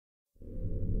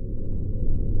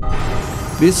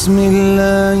بسم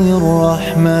الله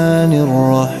الرحمن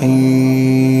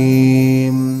الرحيم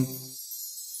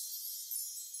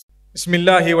بسم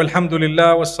الله والحمد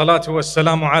لله والصلاة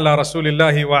والسلام على رسول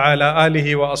الله وعلى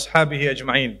آله وأصحابه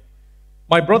أجمعين.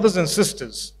 My brothers and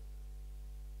sisters,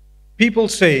 people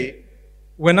say,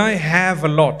 when I have a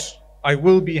lot, I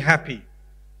will be happy.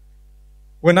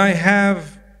 When I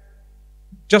have,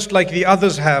 just like the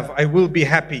others have, I will be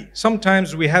happy.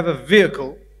 Sometimes we have a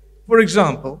vehicle, for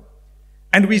example,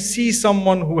 and we see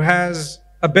someone who has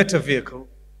a better vehicle,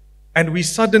 and we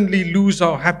suddenly lose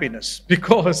our happiness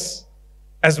because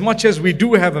as much as we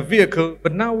do have a vehicle,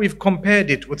 but now we've compared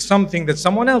it with something that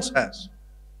someone else has.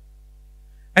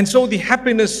 And so the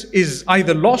happiness is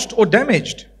either lost or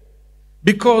damaged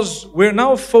because we're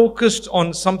now focused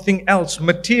on something else,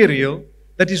 material,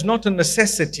 that is not a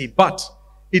necessity, but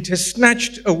it has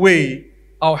snatched away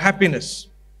our happiness.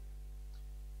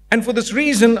 And for this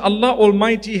reason, Allah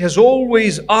Almighty has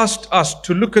always asked us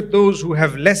to look at those who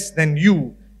have less than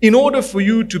you in order for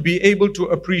you to be able to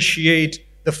appreciate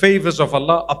the favors of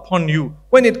Allah upon you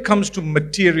when it comes to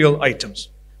material items,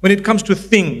 when it comes to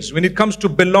things, when it comes to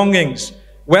belongings,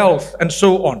 wealth, and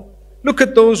so on. Look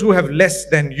at those who have less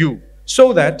than you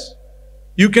so that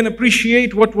you can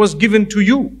appreciate what was given to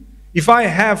you. If I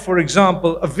have, for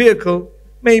example, a vehicle,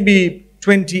 maybe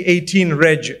 2018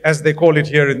 reg, as they call it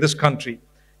here in this country,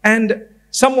 and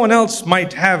someone else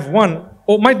might have one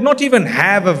or might not even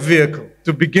have a vehicle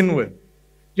to begin with.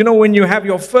 You know, when you have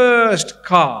your first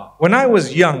car, when I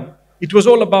was young, it was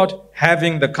all about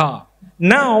having the car.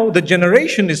 Now the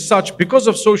generation is such, because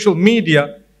of social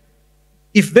media,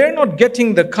 if they're not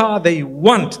getting the car they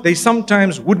want, they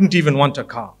sometimes wouldn't even want a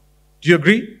car. Do you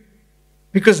agree?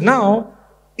 Because now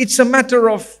it's a matter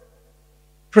of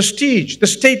prestige, the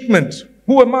statement.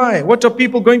 Who am I? What are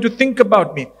people going to think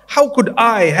about me? How could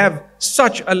I have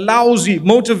such a lousy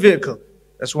motor vehicle?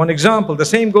 That's one example. The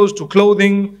same goes to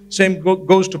clothing, same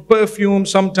goes to perfume.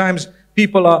 Sometimes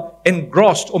people are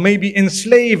engrossed or maybe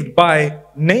enslaved by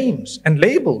names and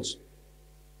labels.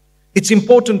 It's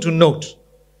important to note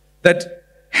that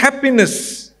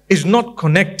happiness is not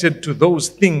connected to those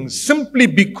things simply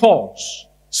because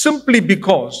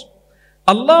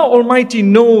Allah Almighty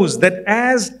knows that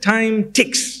as time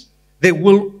ticks, there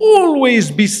will always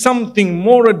be something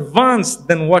more advanced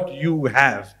than what you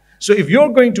have. So if you're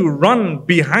going to run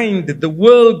behind the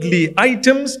worldly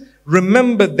items,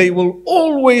 remember they will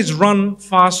always run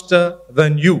faster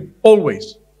than you.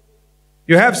 Always.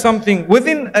 You have something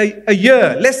within a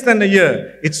year, less than a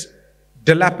year, it's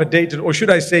dilapidated, or should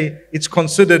I say, it's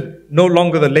considered no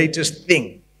longer the latest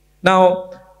thing. Now,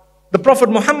 the Prophet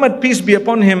Muhammad, peace be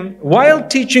upon him, while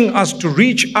teaching us to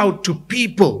reach out to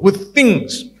people with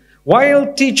things,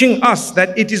 while teaching us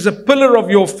that it is a pillar of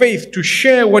your faith to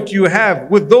share what you have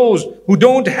with those who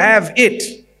don't have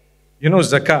it. You know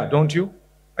zakah, don't you?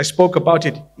 I spoke about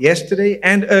it yesterday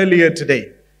and earlier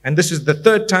today. And this is the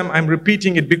third time I'm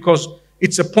repeating it because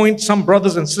it's a point some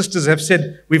brothers and sisters have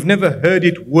said, we've never heard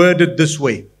it worded this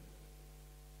way.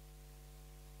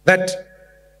 That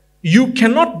you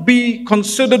cannot be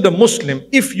considered a Muslim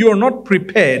if you're not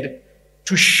prepared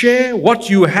to share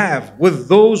what you have with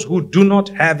those who do not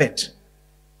have it,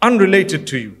 unrelated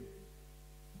to you.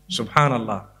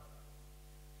 Subhanallah.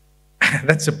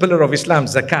 That's a pillar of Islam,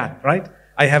 zakat, right?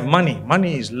 I have money.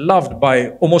 Money is loved by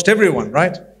almost everyone,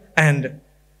 right? And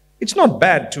it's not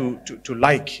bad to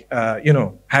like,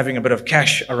 having a bit of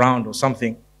cash around or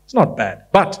something. It's not bad.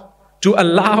 But to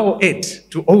allow it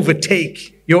to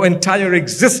overtake your entire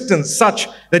existence such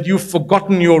that you've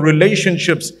forgotten your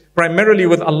relationships primarily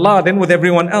with Allah, then with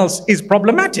everyone else, is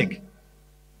problematic.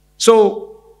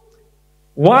 So,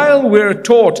 while we're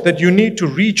taught that you need to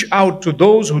reach out to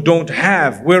those who don't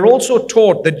have, we're also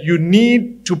taught that you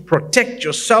need to protect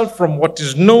yourself from what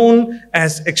is known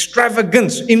as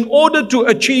extravagance in order to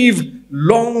achieve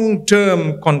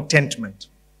long-term contentment.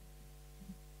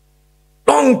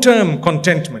 Long-term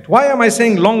contentment. Why am I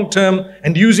saying long-term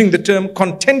and using the term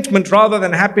contentment rather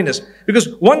than happiness? Because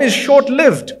one is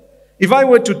short-lived. If I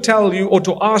were to tell you or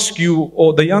to ask you,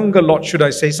 or the younger lot should I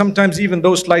say, sometimes even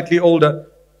those slightly older,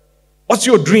 what's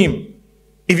your dream?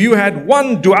 If you had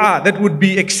one dua that would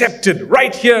be accepted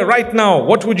right here, right now,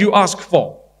 what would you ask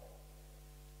for?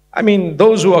 I mean,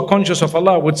 those who are conscious of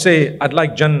Allah would say, I'd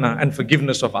like Jannah and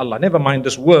forgiveness of Allah. Never mind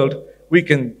this world. We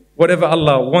can, whatever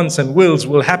Allah wants and wills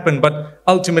will happen, but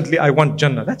ultimately I want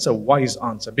Jannah. That's a wise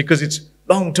answer because it's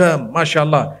long term,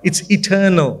 mashallah. It's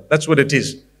eternal. That's what it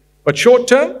is. But short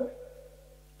term,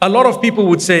 a lot of people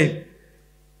would say,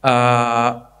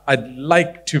 I'd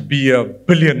like to be a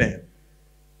billionaire.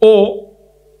 Or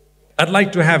I'd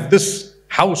like to have this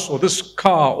house or this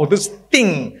car or this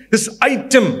thing, this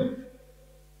item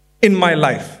in my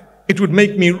life, it would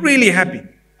make me really happy.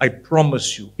 I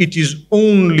promise you, it is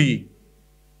only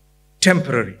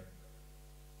temporary.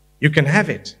 You can have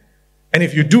it. And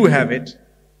if you do have it,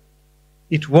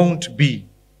 it won't be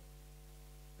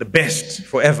the best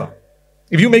forever.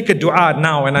 If you make a dua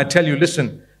now and I tell you,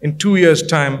 listen, in 2 years'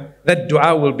 time, that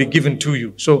dua will be given to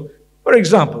you. So, for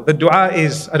example, the dua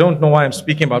is, I don't know why I'm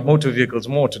speaking about motor vehicles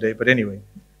more today, but anyway,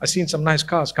 I've seen some nice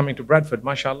cars coming to Bradford,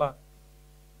 mashallah.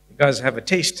 You guys have a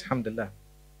taste, alhamdulillah.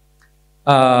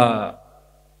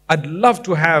 I'd love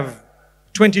to have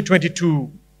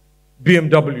 2022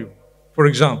 BMW, for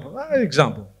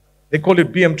example. They call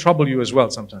it BM Trouble You as well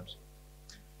sometimes.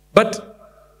 But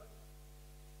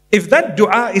if that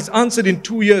dua is answered in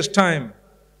 2 years' time,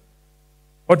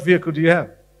 what vehicle do you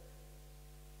have?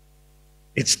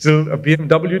 It's still a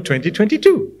BMW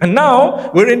 2022. And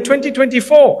now we're in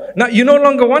 2024. Now you no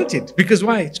longer want it. Because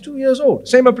why? It's 2 years old.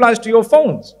 Same applies to your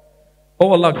phones.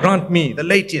 Oh Allah, grant me the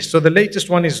latest. So the latest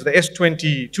one is the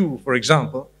S22, for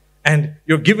example. And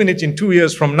you're given it in 2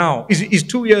 years from now. Is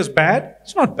 2 years bad?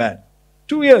 It's not bad.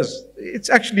 2 years, it's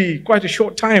actually quite a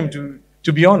short time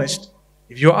to be honest.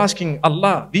 If you're asking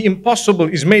Allah, the impossible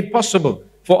is made possible.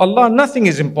 For Allah, nothing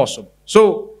is impossible.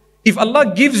 So if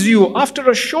Allah gives you after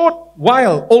a short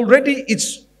while, already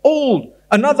it's old.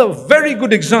 Another very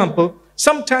good example,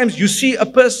 sometimes you see a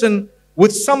person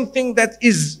with something that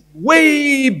is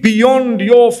way beyond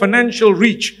your financial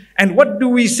reach. And what do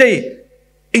we say?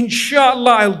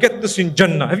 Inshallah, I'll get this in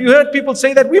Jannah. Have you heard people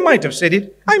say that? We might have said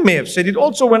it. I may have said it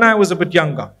also when I was a bit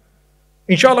younger.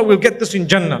 Inshallah, we'll get this in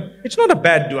Jannah. It's not a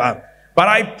bad dua. But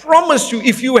I promise you,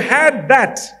 if you had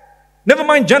that, never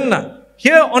mind Jannah,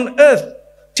 here on earth,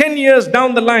 10 years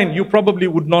down the line, you probably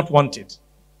would not want it.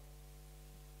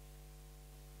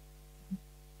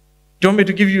 Do you want me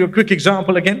to give you a quick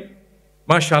example again?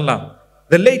 MashaAllah.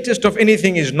 The latest of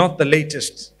anything is not the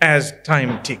latest as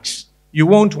time ticks. You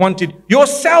won't want it.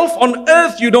 Yourself on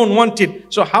earth, you don't want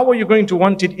it. So how are you going to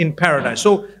want it in paradise?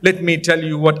 So let me tell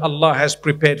you what Allah has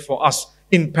prepared for us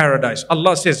in paradise.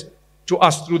 Allah says to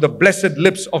us through the blessed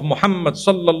lips of Muhammad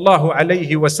sallallahu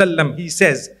alayhi wasallam, He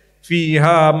says,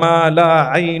 فيها ما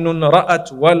لا عين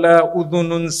رأت ولا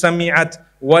أذن سمعت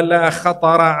ولا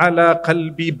خطر على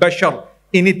قلب بشر.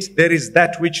 In it there is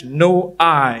that which no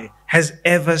eye has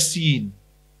ever seen.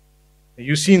 Have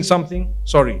you seen something?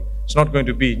 Sorry, it's not going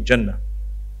to be in Jannah.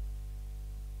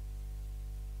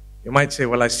 You might say,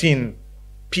 well, I've seen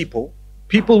people.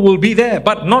 People will be there,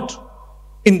 but not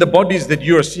in the bodies that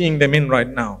you are seeing them in right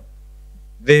now.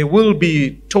 There will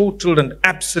be total and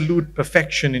absolute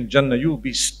perfection in Jannah. You will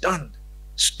be stunned.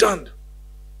 Stunned.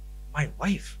 My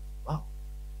wife. Wow.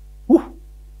 Whew.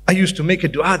 I used to make a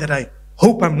dua that I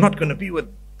hope I'm not going to be with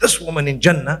this woman in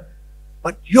Jannah.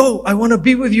 But yo, I want to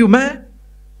be with you, man.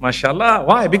 MashaAllah.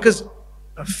 Why? Because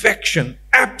perfection.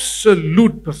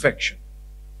 Absolute perfection.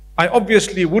 I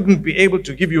obviously wouldn't be able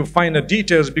to give you finer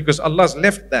details because Allah's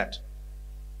left that.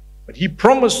 But He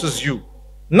promises you,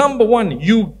 number one,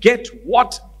 you get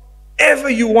whatever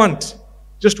you want.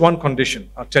 Just one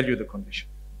condition. I'll tell you the condition.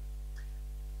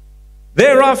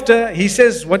 Thereafter, He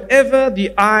says, whatever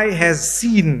the eye has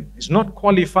seen is not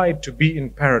qualified to be in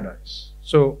paradise.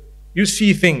 So, you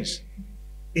see things.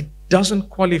 It doesn't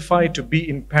qualify to be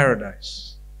in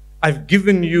paradise. I've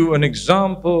given you an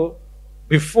example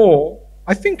before,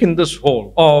 I think in this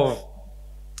hall, of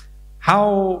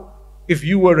how if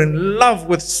you were in love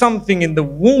with something in the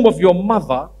womb of your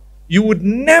mother, you would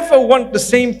never want the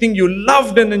same thing you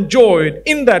loved and enjoyed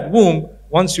in that womb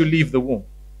once you leave the womb.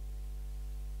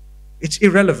 It's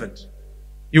irrelevant.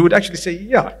 You would actually say,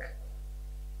 yuck.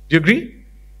 Do you agree?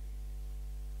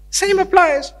 Same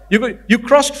applies. You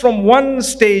crossed from one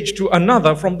stage to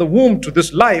another, from the womb to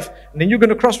this life, and then you're going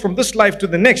to cross from this life to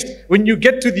the next. When you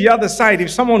get to the other side, if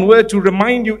someone were to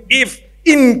remind you, if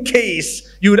in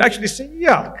case, you would actually say,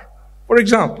 yuck, for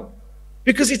example.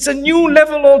 Because it's a new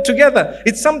level altogether.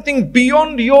 It's something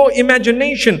beyond your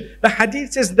imagination. The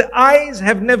hadith says the eyes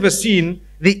have never seen,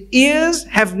 the ears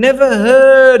have never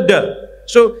heard.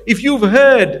 So if you've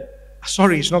heard,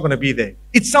 sorry, it's not going to be there.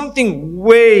 It's something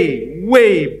way,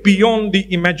 way beyond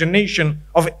the imagination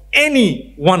of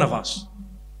any one of us.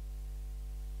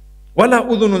 وَلَا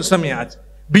أُذُنٌ سَمِعَتْ.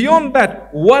 Beyond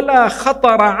that, وَلَا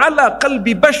خَطَرَ عَلَى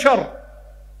قَلْبِ بَشَرٍ.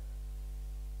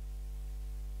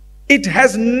 It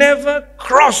has never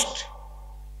crossed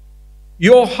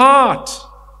your heart.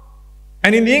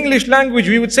 And in the English language,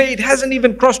 we would say it hasn't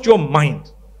even crossed your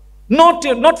mind.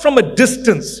 Not from a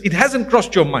distance. It hasn't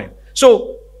crossed your mind.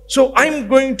 So I'm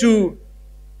going to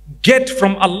get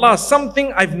from Allah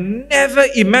something I've never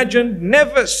imagined,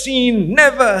 never seen,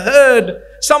 never heard,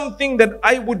 something that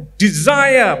I would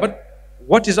desire. But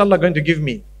what is Allah going to give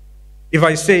me if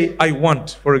I say I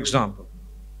want, for example?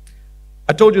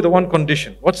 I told you the one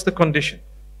condition. What's the condition?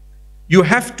 You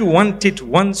have to want it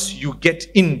once you get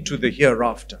into the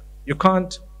hereafter. You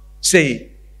can't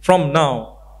say from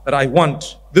now that I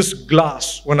want this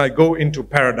glass when I go into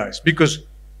paradise, because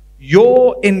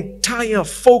your entire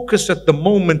focus at the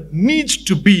moment needs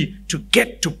to be to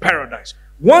get to paradise.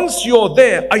 Once you're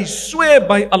there, I swear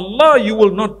by Allah, you will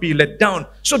not be let down.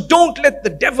 So don't let the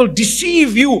devil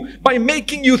deceive you by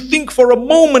making you think for a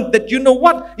moment that, you know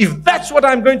what, if that's what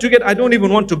I'm going to get, I don't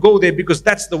even want to go there, because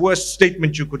that's the worst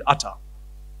statement you could utter.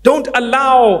 Don't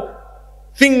allow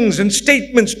things and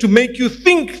statements to make you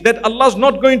think that Allah's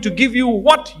not going to give you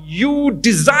what you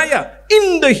desire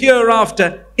in the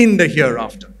hereafter, in the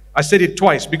hereafter. I said it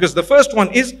twice because the first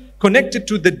one is connected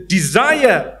to the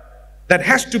desire that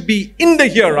has to be in the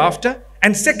hereafter,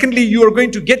 and secondly, you are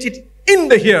going to get it in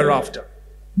the hereafter.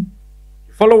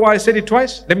 You follow why I said it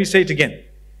twice? Let me say it again.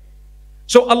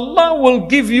 So Allah will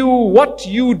give you what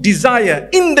you desire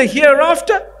in the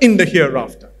hereafter, in the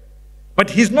hereafter. But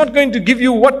He's not going to give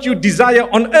you what you desire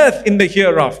on earth in the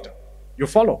hereafter. You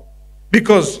follow?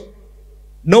 Because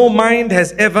no mind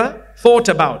has ever thought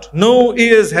about, no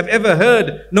ears have ever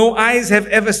heard, no eyes have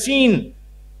ever seen.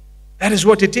 That is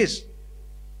what it is.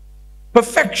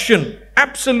 Perfection,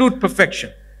 absolute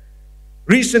perfection.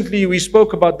 Recently we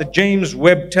spoke about the James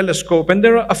Webb telescope, and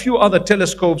there are a few other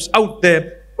telescopes out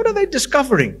there. What are they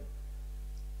discovering?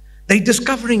 They're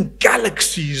discovering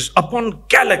galaxies upon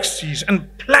galaxies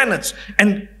and planets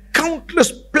and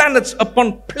countless planets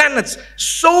upon planets,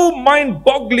 so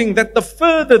mind-boggling that the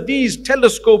further these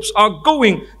telescopes are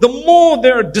going, the more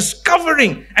they're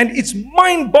discovering. And it's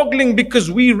mind-boggling because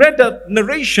we read a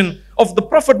narration of the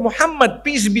Prophet Muhammad,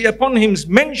 peace be upon him,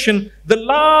 mention the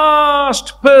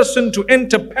last person to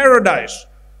enter paradise.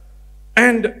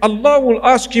 And Allah will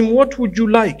ask him, what would you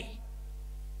like?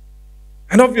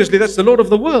 And obviously that's the Lord of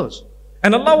the worlds.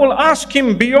 And Allah will ask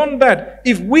him beyond that,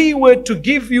 if we were to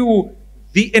give you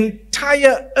the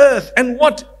entire earth and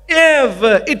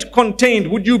whatever it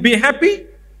contained, would you be happy?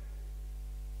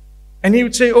 And he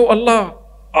would say, oh Allah,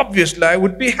 obviously I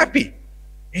would be happy.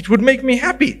 It would make me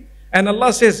happy. And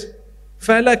Allah says,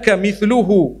 فَلَكَ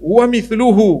مِثْلُهُ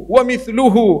وَمِثْلُهُ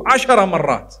وَمِثْلُهُ عَشَرَ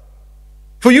مَرَّاتٍ.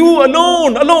 For you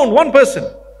alone, one person,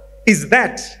 is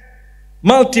that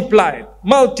multiplied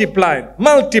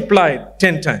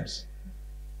 10 times.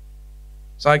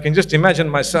 So I can just imagine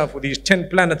myself with these 10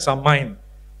 planets are mine.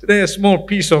 Today a small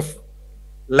piece of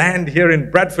land here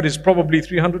in Bradford is probably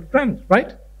 300 grand,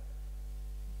 right?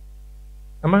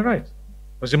 Am I right?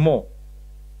 Or is it more?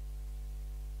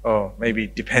 Oh, maybe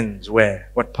it depends where,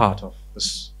 what part of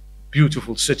this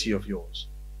beautiful city of yours.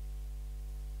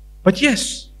 But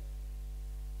yes,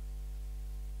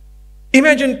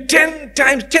 imagine 10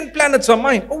 times, 10 planets are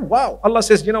mine. Oh wow. Allah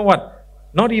says, you know what?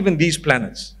 Not even these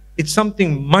planets. It's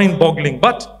something mind-boggling,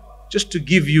 but just to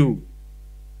give you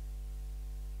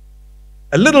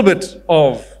a little bit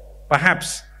of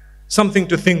perhaps something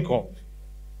to think of.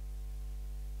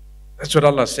 That's what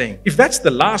Allah is saying. If that's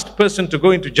the last person to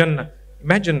go into Jannah,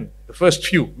 imagine the first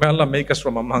few. May Allah make us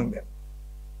from among them.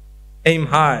 Aim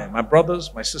high, my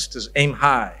brothers, my sisters, aim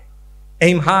high.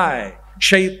 Aim high.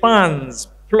 Shaitan's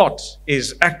plot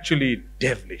is actually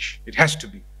devilish. It has to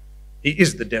be. He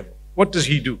is the devil. What does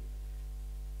he do?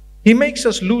 He makes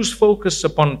us lose focus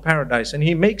upon paradise, and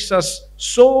he makes us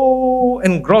so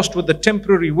engrossed with the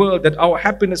temporary world that our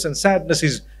happiness and sadness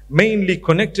is mainly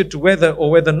connected to whether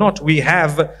or whether not we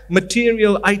have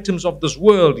material items of this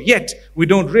world. Yet we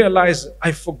don't realize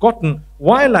I've forgotten,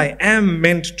 while I am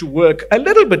meant to work a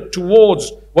little bit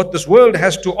towards what this world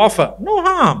has to offer, no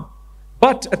harm.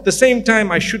 But at the same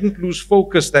time, I shouldn't lose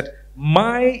focus that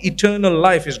my eternal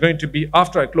life is going to be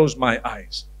after I close my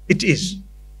eyes. It is.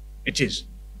 It is.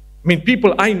 I mean,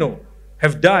 people I know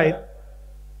have died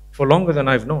for longer than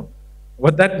I've known.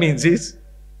 What that means is,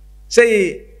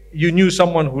 say you knew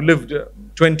someone who lived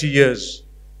 20 years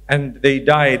and they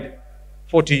died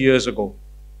 40 years ago.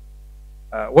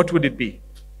 What would it be?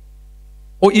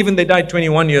 Or even they died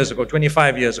 21 years ago,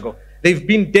 25 years ago. They've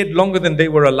been dead longer than they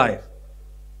were alive.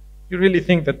 You really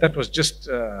think that that was just,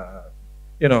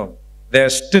 their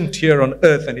stint here on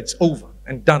earth and it's over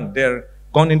and done. They're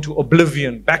gone into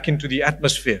oblivion, back into the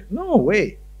atmosphere. No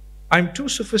way. I'm too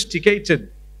sophisticated,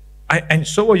 and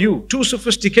so are you, too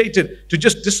sophisticated to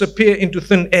just disappear into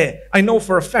thin air. I know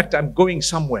for a fact I'm going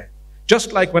somewhere.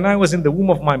 Just like when I was in the womb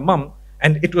of my mum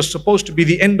and it was supposed to be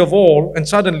the end of all, and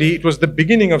suddenly it was the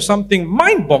beginning of something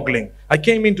mind-boggling. I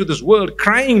came into this world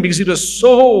crying because it was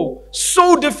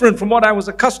so different from what I was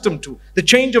accustomed to. The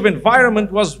change of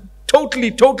environment was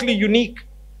totally unique.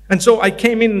 And so I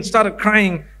came in and started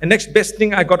crying, and next best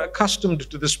thing, I got accustomed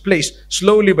to this place,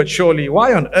 slowly but surely.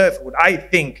 Why on earth would I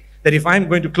think that if I'm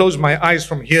going to close my eyes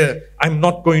from here, I'm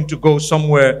not going to go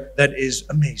somewhere that is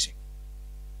amazing?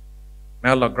 May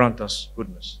Allah grant us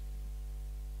goodness.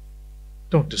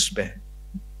 Don't despair.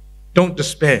 Don't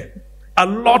despair. A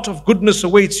lot of goodness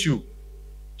awaits you.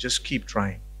 Just keep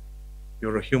trying.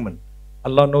 You're a human.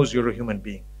 Allah knows you're a human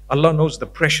being. Allah knows the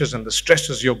pressures and the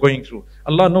stresses you're going through.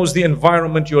 Allah knows the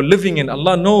environment you're living in.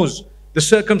 Allah knows the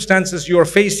circumstances you're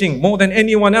facing more than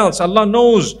anyone else. Allah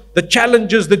knows the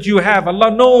challenges that you have. Allah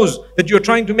knows that you're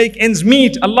trying to make ends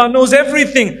meet. Allah knows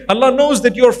everything. Allah knows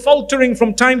that you're faltering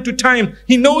from time to time.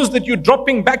 He knows that you're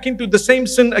dropping back into the same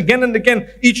sin again and again.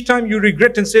 Each time you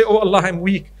regret and say, oh Allah, I'm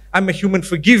weak. I'm a human,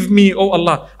 forgive me, oh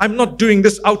Allah. I'm not doing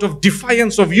this out of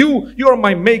defiance of you. You are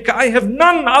my maker. I have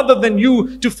none other than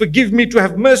you to forgive me, to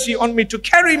have mercy on me, to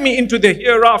carry me into the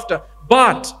hereafter.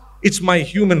 But it's my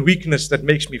human weakness that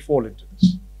makes me fall into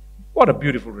this. What a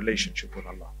beautiful relationship with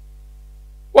Allah.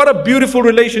 What a beautiful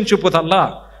relationship with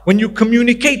Allah. When you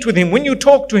communicate with Him, when you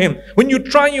talk to Him, when you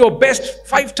try your best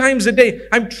 5 times a day.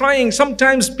 I'm trying.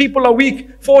 Sometimes people are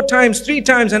weak 4 times, 3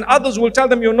 times, and others will tell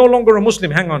them you're no longer a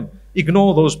Muslim. Hang on.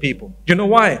 Ignore those people. You know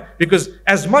why? Because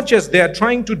as much as they are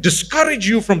trying to discourage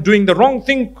you from doing the wrong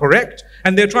thing, correct,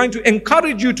 and they're trying to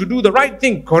encourage you to do the right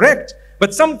thing, correct,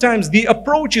 but sometimes the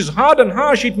approach is hard and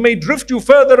harsh. It may drift you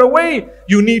further away.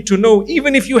 You need to know,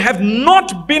 even if you have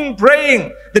not been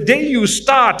praying, the day you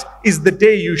start is the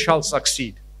day you shall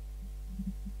succeed.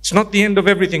 It's not the end of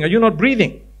everything. Are you not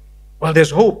breathing? Well,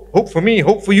 there's hope. Hope for me,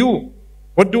 hope for you.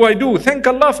 What do I do? Thank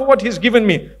Allah for what He's given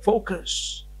me.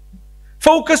 Focus.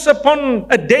 Focus upon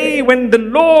a day when the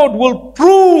Lord will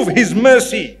prove His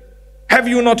mercy. Have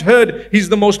you not heard? He's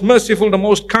the most merciful, the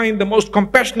most kind, the most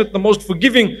compassionate, the most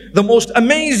forgiving, the most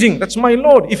amazing. That's my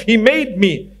Lord. If He made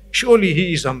me, surely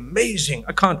He is amazing.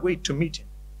 I can't wait to meet Him.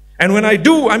 And when I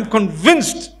do, I'm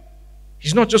convinced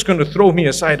He's not just going to throw me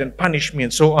aside and punish me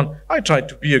and so on. I tried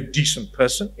to be a decent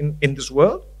person in this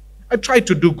world. I tried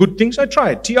to do good things. I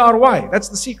tried. TRY. That's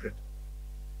the secret.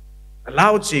 A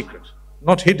loud secret,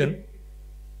 not hidden.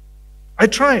 I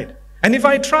tried. And if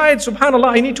I tried, subhanAllah,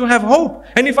 I need to have hope.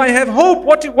 And if I have hope,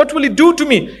 what will it do to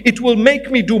me? It will make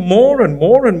me do more and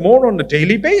more and more on a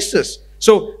daily basis.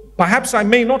 So perhaps I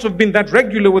may not have been that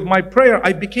regular with my prayer.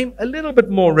 I became a little bit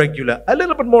more regular, a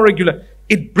little bit more regular.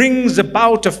 It brings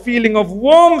about a feeling of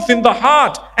warmth in the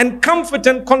heart and comfort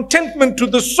and contentment to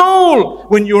the soul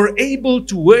when you're able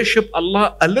to worship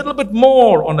Allah a little bit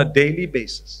more on a daily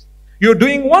basis. You're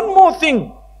doing one more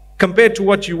thing compared to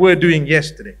what you were doing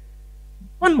yesterday.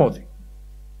 One more thing.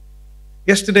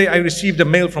 Yesterday I received a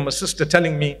mail from a sister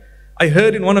telling me, I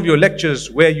heard in one of your lectures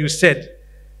where you said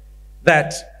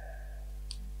that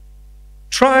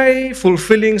try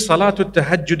fulfilling Salatul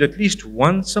Tahajjud at least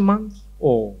once a month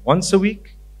or once a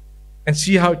week and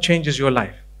see how it changes your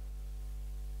life.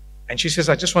 And she says,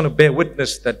 I just want to bear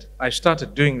witness that I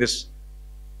started doing this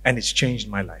and it's changed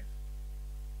my life.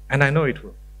 And I know it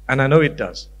will. And I know it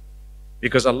does.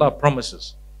 Because Allah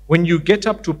promises, when you get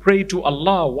up to pray to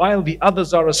Allah while the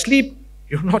others are asleep,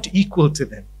 you're not equal to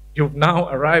them. You've now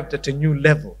arrived at a new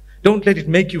level. Don't let it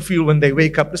make you feel when they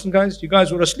wake up, listen guys, you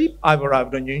guys were asleep, I've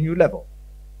arrived on your new level.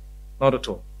 Not at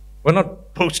all. We're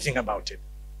not boasting about it.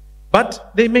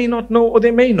 But they may not know or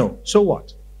they may know. So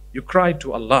what? You cried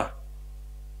to Allah.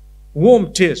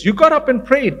 Warm tears. You got up and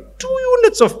prayed. 2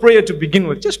 units of prayer to begin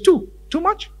with. Just 2. Too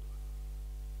much?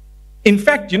 In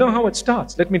fact, you know how it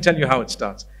starts? Let me tell you how it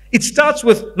starts. It starts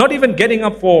with not even getting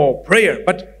up for prayer,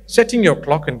 but setting your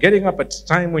clock and getting up at a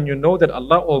time when you know that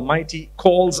Allah Almighty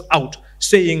calls out,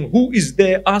 saying, who is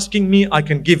there asking me, I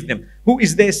can give them. Who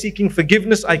is there seeking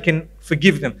forgiveness, I can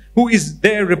forgive them. Who is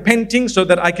there repenting so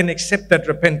that I can accept that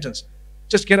repentance.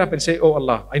 Just get up and say, oh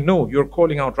Allah, I know you're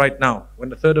calling out right now when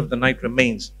the third of the night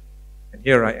remains. And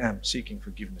here I am seeking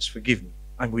forgiveness. Forgive me,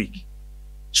 I'm weak.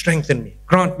 Strengthen me,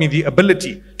 grant me the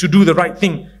ability to do the right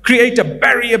thing. Create a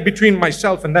barrier between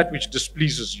myself and that which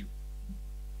displeases you.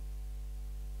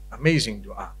 Amazing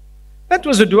dua. That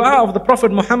was a dua of the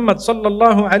Prophet Muhammad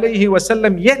sallallahu alayhi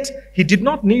wasallam, yet he did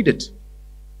not need it.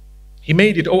 He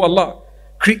made it, oh Allah,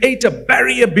 create a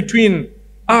barrier between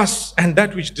us and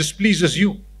that which displeases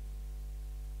you.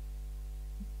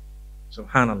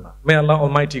 Subhanallah. May Allah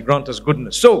Almighty grant us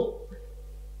goodness. So,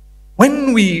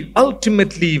 when we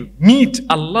ultimately meet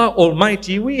Allah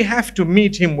Almighty, we have to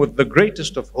meet Him with the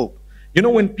greatest of hope. You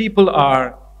know, when people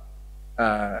are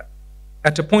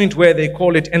at a point where they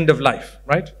call it end of life,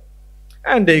 right?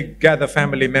 And they gather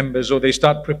family members or they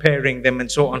start preparing them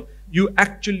and so on. You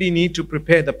actually need to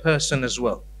prepare the person as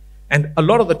well. And a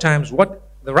lot of the times what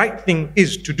the right thing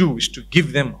is to do is to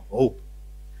give them hope.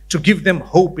 To give them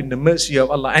hope in the mercy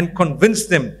of Allah and convince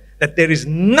them that there is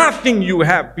nothing you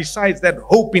have besides that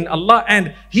hope in Allah,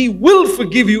 and He will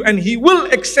forgive you and He will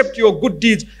accept your good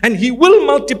deeds and He will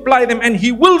multiply them and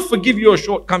He will forgive your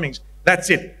shortcomings. That's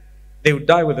it. They would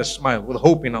die with a smile, with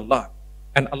hope in Allah.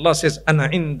 And Allah says, Ana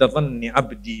inda dhanni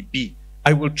abdi bi.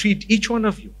 I will treat each one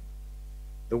of you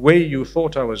the way you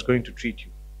thought I was going to treat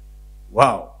you.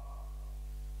 Wow.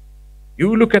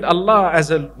 You look at Allah as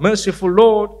a merciful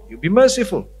Lord, you be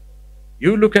merciful.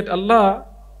 You look at Allah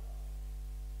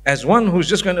as one who's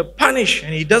just going to punish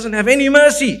and He doesn't have any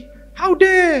mercy. How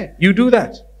dare you do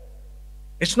that?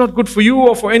 It's not good for you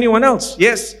or for anyone else.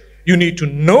 Yes, you need to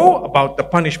know about the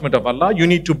punishment of Allah. You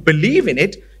need to believe in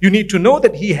it. You need to know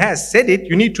that He has said it.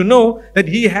 You need to know that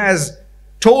He has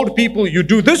told people, you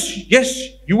do this, yes,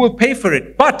 you will pay for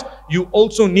it. But you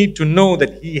also need to know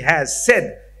that He has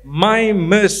said, my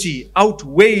mercy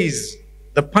outweighs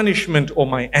the punishment or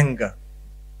my anger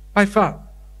by far.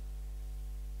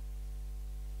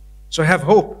 So have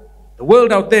hope. The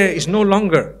world out there is no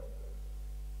longer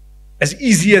as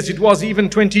easy as it was even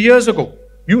 20 years ago.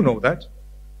 You know that.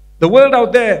 The world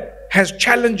out there has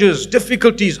challenges,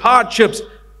 difficulties, hardships.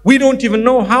 We don't even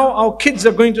know how our kids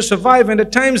are going to survive, and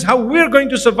at times how we're going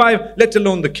to survive, let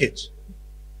alone the kids.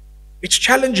 It's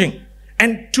challenging.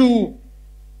 And to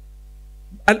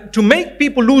make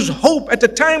people lose hope at a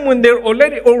time when they're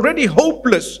already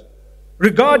hopeless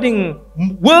regarding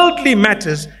worldly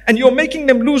matters, and you're making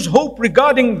them lose hope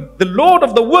regarding the Lord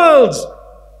of the worlds,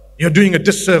 you're doing a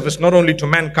disservice not only to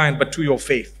mankind but to your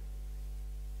faith.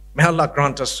 May Allah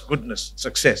grant us goodness,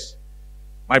 success.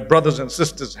 My brothers and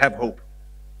sisters, have hope.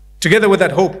 Together with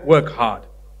that hope, work hard.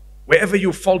 Wherever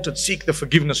you faltered, seek the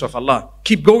forgiveness of Allah.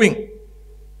 Keep going.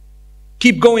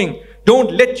 Keep going.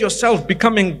 Don't let yourself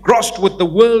become engrossed with the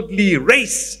worldly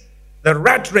race, the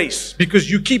rat race, because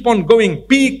you keep on going.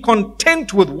 Be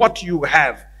content with what you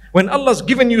have. When Allah's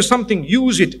given you something,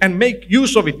 use it and make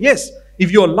use of it. Yes,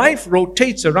 if your life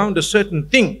rotates around a certain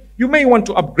thing, you may want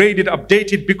to upgrade it,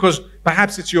 update it, because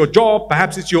perhaps it's your job,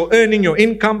 perhaps it's your earning, your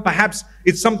income, perhaps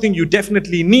it's something you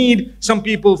definitely need. Some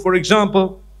people, for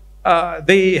example,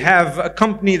 they have a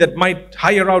company that might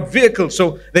hire out vehicles,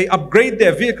 so they upgrade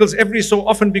their vehicles every so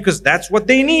often because that's what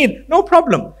they need. No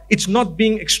problem. It's not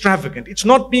being extravagant. It's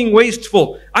not being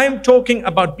wasteful. I'm talking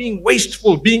about being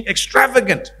wasteful, being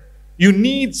extravagant. You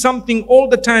need something all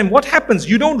the time. What happens?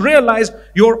 You don't realize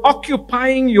you're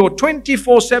occupying your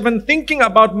 24/7 thinking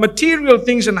about material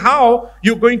things and how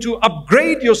you're going to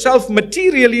upgrade yourself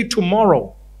materially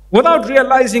tomorrow. Without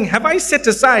realizing, have I set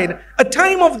aside a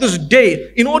time of this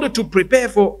day in order to prepare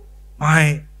for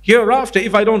my hereafter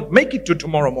if I don't make it to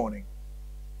tomorrow morning?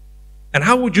 And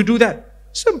how would you do that?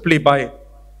 Simply by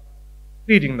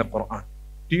reading the Quran.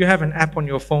 Do you have an app on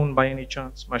your phone by any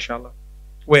chance, mashallah,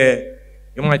 where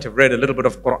you might have read a little bit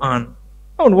of Quran?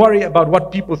 Don't worry about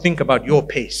what people think about your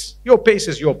pace. Your pace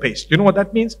is your pace. You know what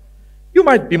that means? You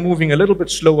might be moving a little bit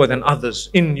slower than others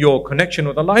in your connection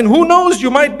with Allah. And who knows, you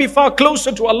might be far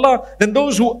closer to Allah than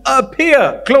those who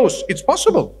appear close. It's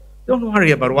possible. Don't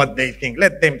worry about what they think.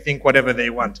 Let them think whatever they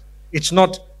want. It's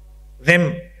not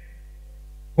them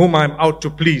whom I'm out to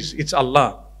please. It's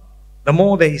Allah. The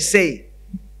more they say,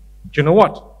 do you know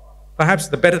what? Perhaps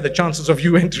the better the chances of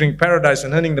you entering paradise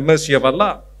and earning the mercy of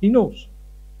Allah. He knows.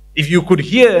 If you could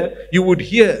hear, you would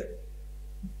hear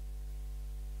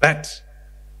that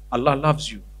Allah loves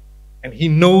you and He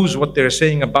knows what they're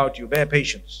saying about you. Bear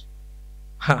patience.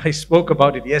 I spoke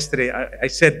about it yesterday. I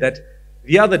said that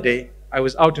the other day I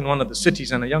was out in one of the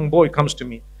cities and a young boy comes to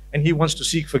me and he wants to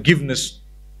seek forgiveness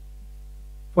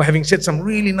for having said some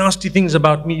really nasty things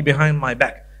about me behind my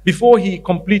back. Before he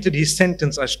completed his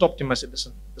sentence, I stopped him. I said,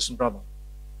 listen, brother.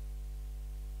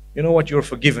 You know what? You're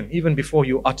forgiven even before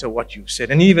you utter what you said.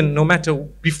 And even no matter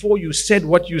before you said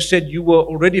what you said, you were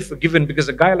already forgiven, because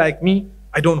a guy like me,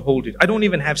 I don't hold it. I don't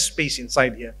even have space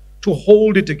inside here to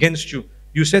hold it against you.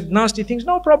 You said nasty things,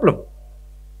 no problem.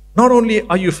 Not only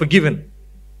are you forgiven,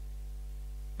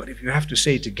 but if you have to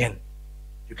say it again,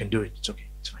 you can do it. It's okay.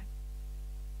 It's fine.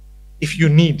 If you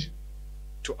need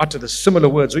to utter the similar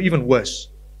words or even worse,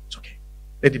 it's okay.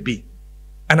 Let it be.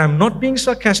 And I'm not being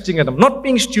sarcastic, and I'm not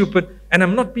being stupid, and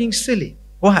I'm not being silly.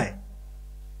 Why?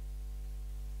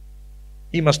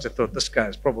 He must have thought this guy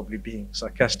is probably being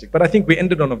sarcastic. But I think we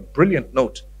ended on a brilliant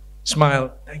note.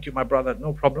 Smile. Thank you, my brother.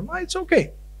 No problem. It's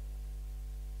okay.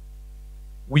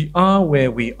 We are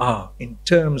where we are in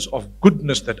terms of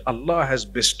goodness that Allah has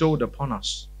bestowed upon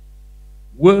us.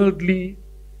 Worldly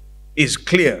is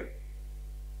clear,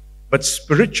 but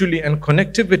spiritually and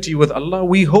connectivity with Allah,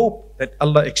 we hope that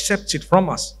Allah accepts it from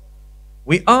us.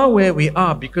 We are where we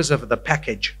are because of the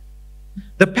package.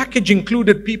 The package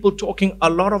included people talking a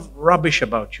lot of rubbish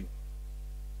about you.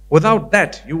 Without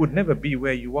that, you would never be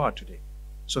where you are today.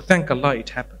 So thank Allah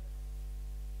it happened.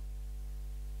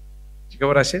 You get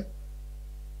what I said?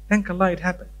 Thank Allah it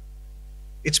happened.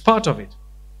 It's part of it.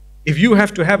 If you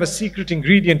have to have a secret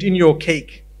ingredient in your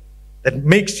cake that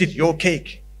makes it your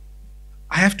cake,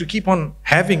 I have to keep on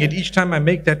having it each time I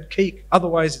make that cake.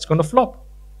 Otherwise, it's going to flop.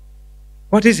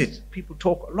 What is it? People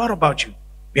talk a lot about you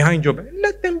behind your back.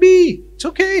 Let them be. It's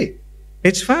okay.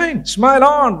 It's fine. Smile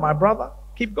on, my brother.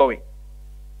 Keep going.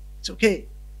 It's okay.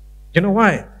 You know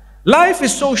why? Life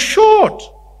is so short.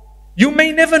 You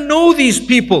may never know these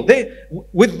people.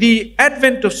 With the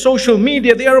advent of social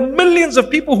media, there are millions of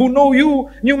people who know you.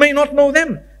 You may not know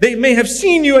them. They may have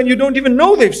seen you and you don't even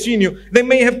know they've seen you. They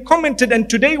may have commented, and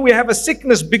today we have a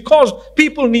sickness because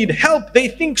people need help. They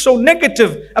think so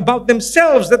negative about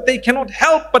themselves that they cannot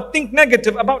help but think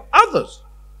negative about others.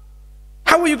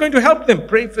 How are you going to help them?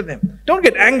 Pray for them. Don't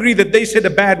get angry that they said a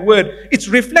bad word. It's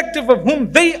reflective of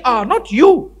whom they are, not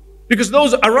you. Because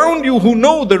those around you who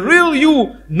know the real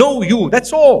you, know you.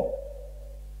 That's all.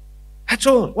 That's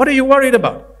all. What are you worried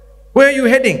about? Where are you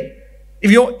heading?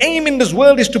 If your aim in this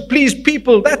world is to please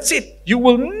people, that's it. You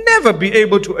will never be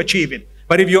able to achieve it.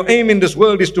 But if your aim in this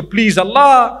world is to please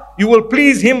Allah, you will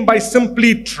please Him by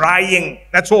simply trying.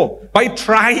 That's all. By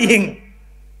trying.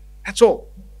 That's all.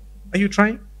 Are you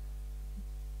trying?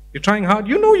 You're trying hard?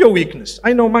 You know your weakness.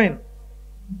 I know mine.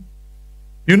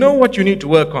 You know what you need to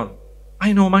work on.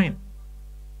 I know mine.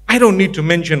 I don't need to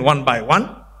mention one by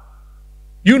one.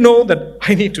 You know that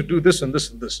I need to do this and this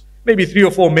and this. Maybe 3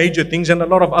 or 4 major things and a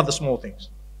lot of other small things.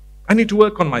 I need to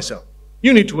work on myself.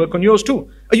 You need to work on yours too.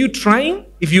 Are you trying?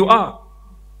 If you are,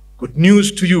 good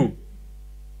news to you.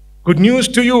 Good news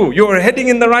to you. You are heading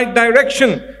in the right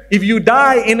direction. If you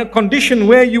die in a condition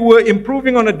where you were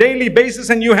improving on a daily basis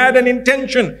and you had an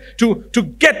intention to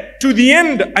get to the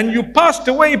end and you passed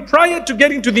away prior to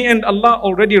getting to the end, Allah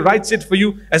already writes it for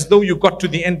you as though you got to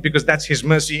the end, because that's His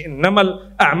mercy.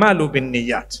 Innamal a'malu bin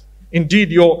niyat.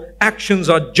 Indeed, your actions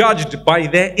are judged by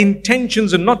their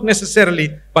intentions and not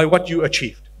necessarily by what you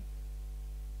achieved.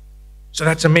 So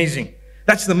that's amazing.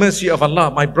 That's the mercy of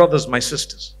Allah, my brothers, my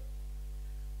sisters.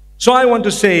 So I want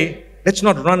to say, let's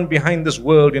not run behind this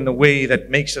world in a way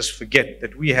that makes us forget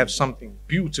that we have something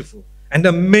beautiful and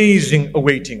amazing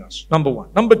awaiting us. Number one.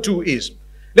 Number two is,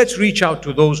 let's reach out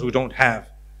to those who don't have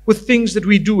with things that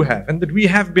we do have and that we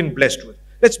have been blessed with.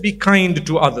 Let's be kind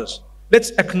to others. Let's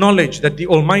acknowledge that the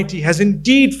Almighty has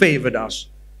indeed favored us.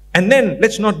 And then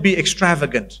let's not be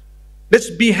extravagant. Let's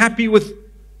be happy with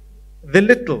the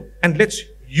little, and let's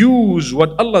use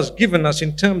what Allah's given us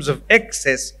in terms of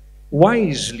excess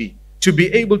wisely to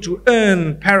be able to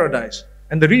earn paradise.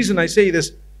 And the reason I say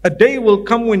this, a day will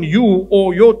come when you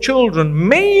or your children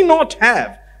may not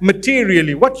have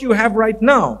materially what you have right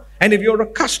now. And if you're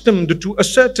accustomed to a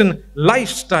certain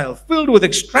lifestyle filled with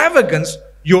extravagance,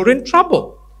 you're in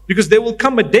trouble. Because there will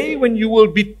come a day when you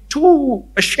will be too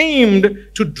ashamed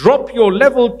to drop your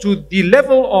level to the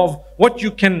level of what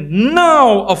you can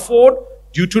now afford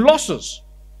due to losses.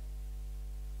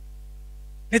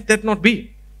 Let that not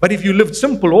be. But if you lived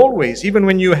simple always, even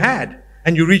when you had,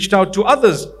 and you reached out to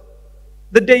others,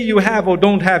 the day you have or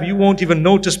don't have, you won't even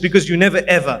notice, because you never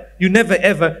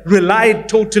ever relied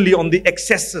totally on the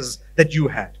excesses that you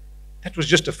had. That was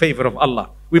just a favor of Allah.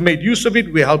 We made use of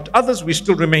it, we helped others, we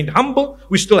still remained humble,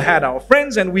 we still had our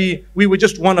friends, and we were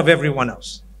just one of everyone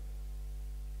else.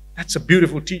 That's a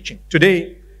beautiful teaching.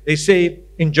 Today, they say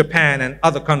in Japan and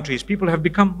other countries, people have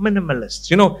become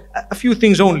minimalists. You know, a few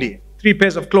things only, 3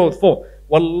 pairs of clothes, 4.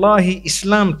 Wallahi,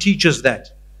 Islam teaches that.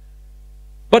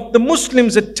 But the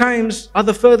Muslims at times are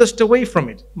the furthest away from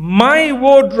it. My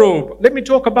wardrobe, let me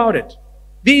talk about it.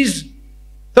 These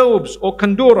thobes or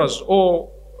kanduras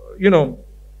or, you know,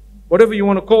 whatever you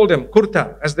want to call them,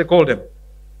 kurta as they call them.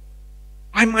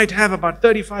 I might have about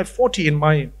 35, 40 in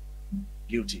my...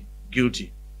 Guilty.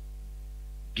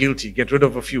 Get rid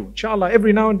of a few. Inshallah,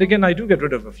 every now and again I do get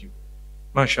rid of a few.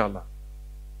 MashaAllah.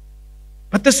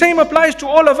 But the same applies to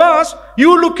all of us.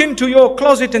 You look into your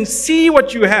closet and see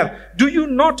what you have. Do you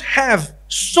not have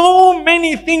so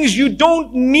many things you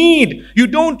don't need, you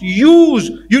don't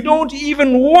use, you don't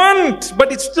even want,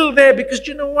 but it's still there because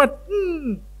you know what?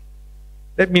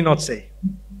 Let me not say.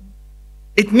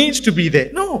 It needs to be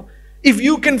there. No. If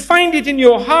you can find it in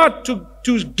your heart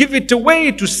to give it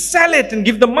away, to sell it and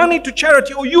give the money to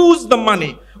charity or use the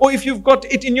money, or if you've got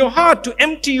it in your heart to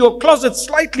empty your closet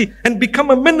slightly and become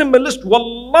a minimalist,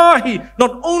 wallahi,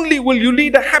 not only will you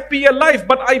lead a happier life,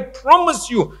 but I promise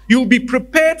you, you'll be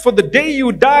prepared for the day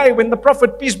you die. When the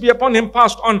Prophet, peace be upon him,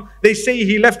 passed on, they say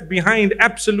he left behind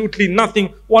absolutely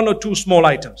nothing, 1 or 2 small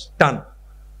items, done.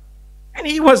 And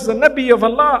he was the Nabi of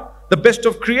Allah, the best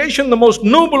of creation, the most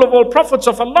noble of all prophets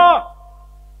of Allah,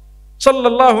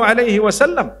 sallallahu alayhi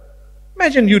wasallam.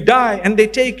 Imagine you die and they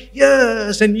take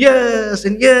years and years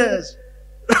and years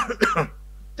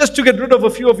just to get rid of a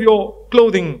few of your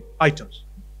clothing items.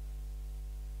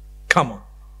 Come on,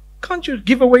 can't you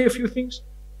give away a few things?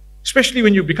 Especially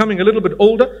when you're becoming a little bit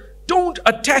older. Don't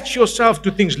attach yourself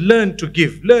to things. Learn to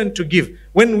give. Learn to give.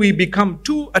 When we become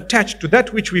too attached to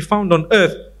that which we found on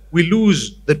earth, we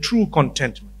lose the true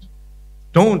contentment.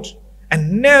 Don't.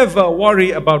 And never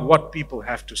worry about what people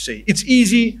have to say. It's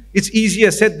easier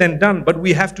said than done, but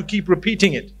we have to keep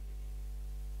repeating it.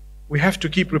 We have to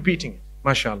keep repeating it.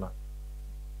 MashaAllah.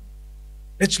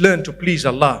 Let's learn to please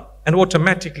Allah, and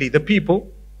automatically the people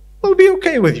will be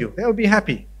okay with you. They'll be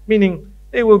happy, meaning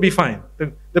they will be fine.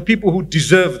 The people who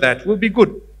deserve that will be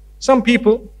good. Some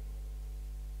people,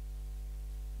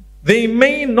 they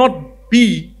may not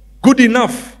be good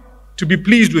enough to be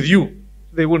pleased with you.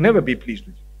 They will never be pleased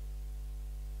with you.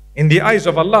 In the eyes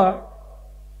of Allah,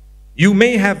 you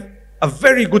may have a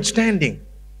very good standing.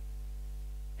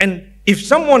 And if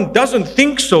someone doesn't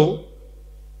think so,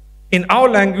 in our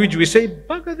language we say,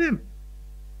 bugger them.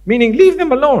 Meaning, leave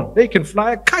them alone. They can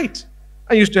fly a kite.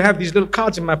 I used to have these little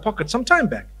cards in my pocket some time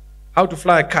back. How to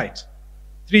fly a kite.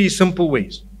 3 simple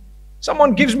ways.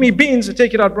 Someone gives me beans, I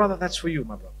take it out, brother, that's for you,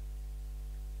 my brother.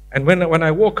 And when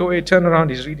I walk away, turn around,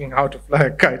 he's reading how to fly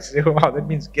a kite. Say, wow, that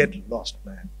means get lost,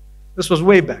 man. This was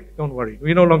way back. Don't worry.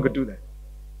 We no longer do that.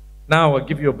 Now I'll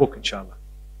give you a book, inshallah.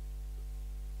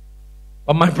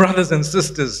 But my brothers and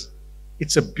sisters,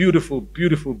 it's a beautiful,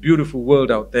 beautiful, beautiful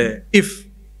world out there if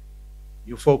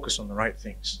you focus on the right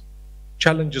things.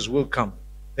 Challenges will come.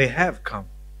 They have come.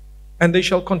 And they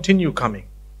shall continue coming.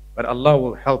 But Allah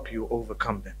will help you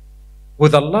overcome them.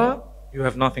 With Allah, you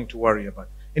have nothing to worry about.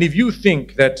 And if you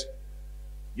think that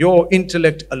your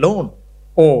intellect alone,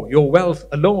 or your wealth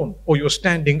alone, or your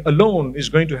standing alone is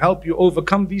going to help you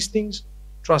overcome these things,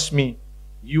 trust me,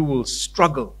 you will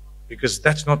struggle, because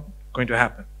that's not going to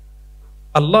happen.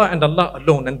 Allah and Allah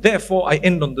alone. And therefore, I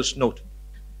end on this note.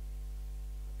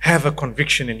 Have a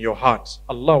conviction in your heart.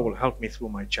 Allah will help me through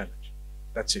my challenge.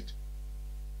 That's it.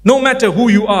 No matter who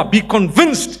you are, be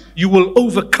convinced you will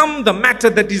overcome the matter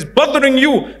that is bothering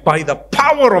you by the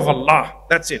power of Allah.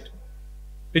 That's it.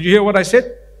 Did you hear what I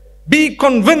said? Be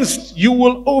convinced you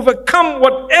will overcome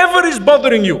whatever is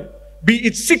bothering you, be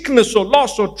it sickness or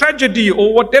loss or tragedy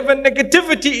or whatever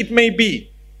negativity it may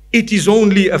be. It is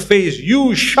only a phase.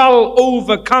 You shall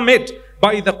overcome it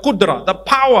by the qudra, the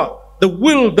power, the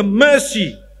will, the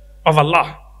mercy of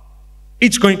Allah.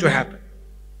 It's going to happen.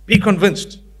 Be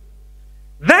convinced.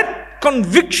 That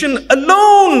conviction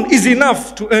alone is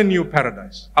enough to earn you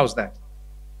paradise. How's that?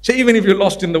 So even if you're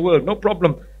lost in the world, no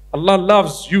problem. Allah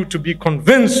loves you to be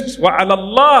convinced. وَعَلَى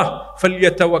اللَّهِ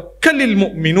فَلْيَتَوَكَّلِ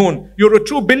الْمُؤْمِنُونَ. You're a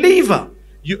true believer.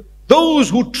 Those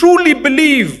who truly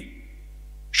believe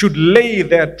should lay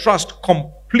their trust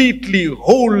completely,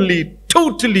 wholly,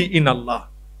 totally in Allah.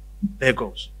 There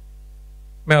goes.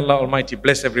 May Allah Almighty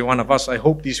bless every one of us. I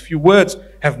hope these few words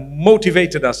have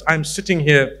motivated us. I'm sitting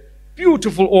here,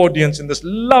 beautiful audience in this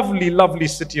lovely, lovely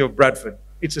city of Bradford.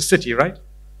 It's a city, right?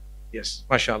 Yes,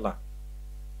 mashallah.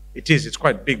 It is, it's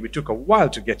quite big. We took a while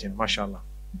to get in, mashallah.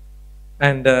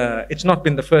 And it's not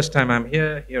been the first time I'm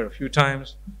here a few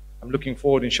times. I'm looking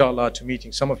forward, inshallah, to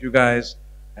meeting some of you guys.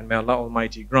 And may Allah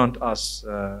Almighty grant us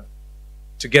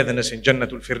togetherness in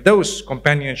Jannatul Firdaus,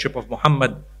 companionship of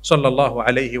Muhammad sallallahu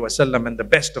alayhi wa sallam, and the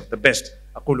best of the best.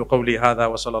 أقول قولي هذا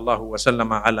وصلى الله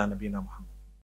وسلم على نبينا محمد.